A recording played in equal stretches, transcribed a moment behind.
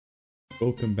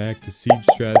Welcome back to Siege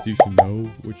Strats. You should know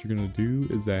what you're gonna do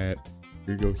is that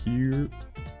you're gonna go here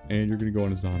and you're gonna go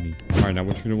on a zombie. Alright, now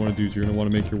what you're gonna want to do is you're gonna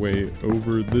want to make your way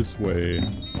over this way.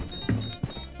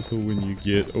 So when you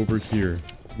get over here,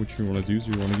 what you're gonna want to do is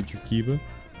you want to get your Kiva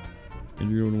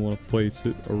and you're gonna want to place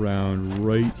it around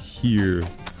right here.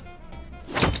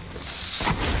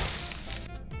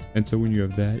 And so when you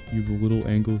have that, you have a little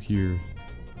angle here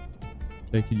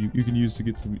that you can use to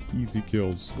get some easy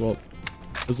kills. Well,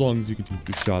 as long as you can take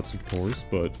your shots, of course,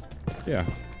 but yeah.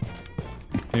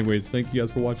 Anyways, thank you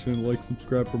guys for watching. Like,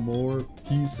 subscribe for more.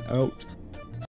 Peace out.